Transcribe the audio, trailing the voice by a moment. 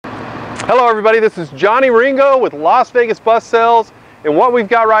Hello everybody, this is Johnny Ringo with Las Vegas Bus Sales, and what we've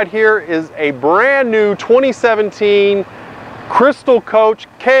got right here is a brand new 2017 Krystal Koach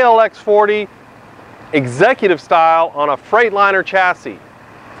KLX40 executive style on a Freightliner chassis.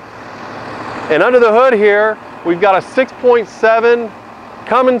 And under the hood here, we've got a 6.7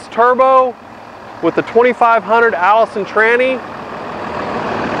 Cummins turbo with the 2500 Allison tranny.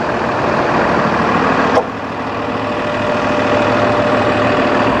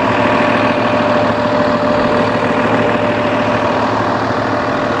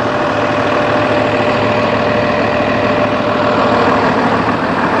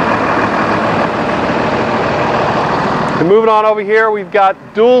 And moving on over here, we've got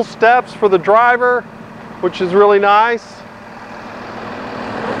dual steps for the driver, which is really nice.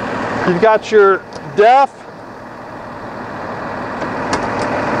 You've got your DEF,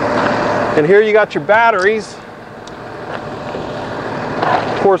 and here you got your batteries.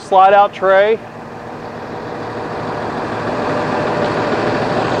 Of course, slide out tray.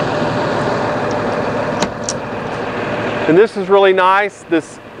 And this is really nice.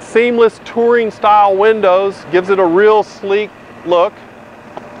 This seamless touring style windows gives it a real sleek look.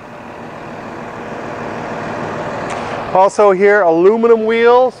 Also here, aluminum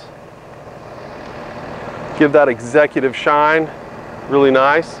wheels give that executive shine, really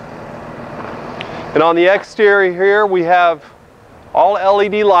nice. And on the exterior here we have all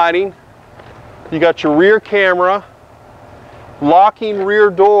LED lighting. You got your rear camera, locking rear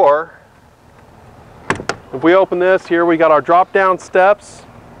door. If we open this here, we got our drop down steps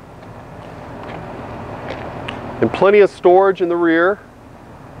and plenty of storage in the rear.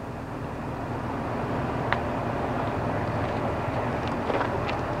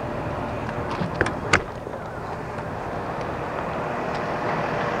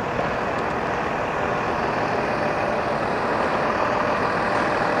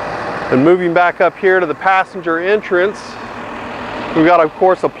 And moving back up here to the passenger entrance, we've got, of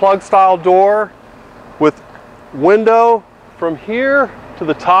course, a plug style door with window from here to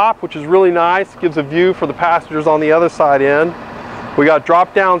the top, which is really nice. Gives a view for the passengers on the other side in. We got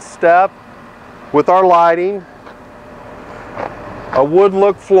drop down step with our lighting, a wood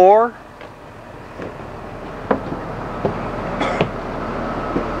look floor,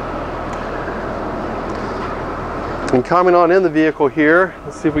 and coming on in the vehicle here,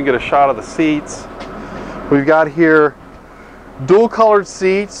 let's see if we can get a shot of the seats. We've got here dual colored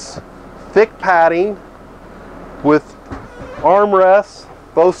seats, thick padding with armrests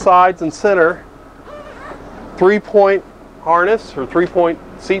both sides and center, 3-point harness or 3-point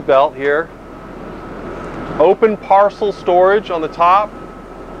seat belt here, open parcel storage on the top,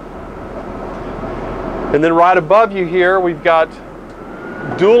 and then right above you here we've got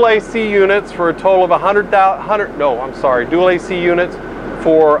dual AC units for a total of dual AC units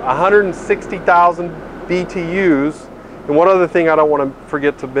for 160,000 BTUs. And one other thing I don't want to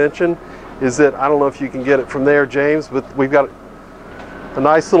forget to mention is that, I don't know if you can get it from there, James, but we've got a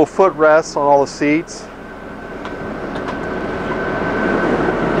nice little footrest on all the seats.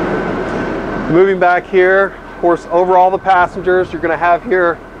 Moving back here, of course, over all the passengers, you're going to have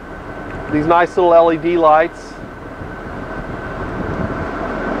here these nice little LED lights.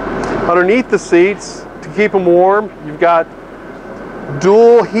 Underneath the seats, to keep them warm, you've got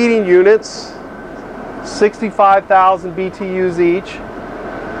dual heating units, 65,000 BTUs each.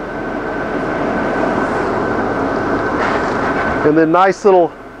 And then nice little,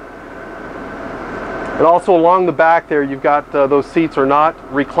 and also along the back there, you've got those seats are not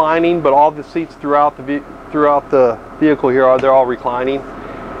reclining, but all the seats throughout the vehicle here they're all reclining.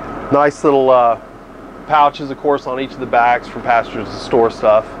 Nice little pouches, of course, on each of the backs for passengers to store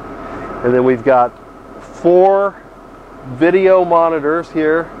stuff. And then we've got 4 video monitors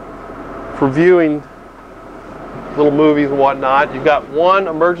here for viewing little movies and whatnot. You've got 1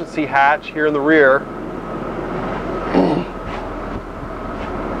 emergency hatch here in the rear.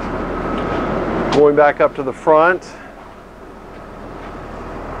 Going back up to the front,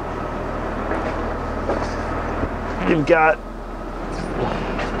 you've got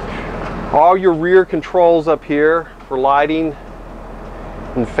all your rear controls up here for lighting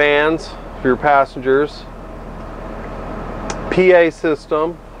and fans for your passengers. PA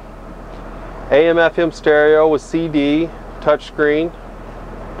system, AM/FM stereo with CD, touchscreen.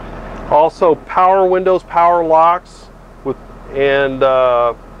 Also power windows, power locks,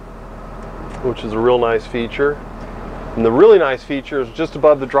 which is a real nice feature. And the really nice feature is just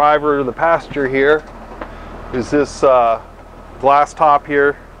above the driver and the passenger here is this glass top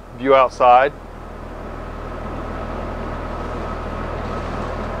here, view outside.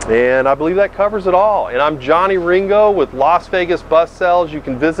 And I believe that covers it all. And I'm Johnny Ringo with Las Vegas Bus Sales. You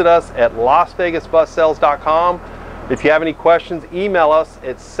can visit us at lasvegasbussales.com. If you have any questions, email us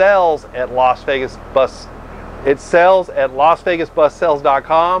at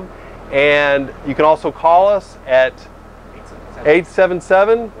sales@lasvegasbussales.com. And you can also call us at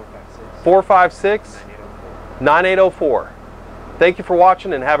 877-456-9804. Thank you for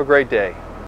watching and have a great day.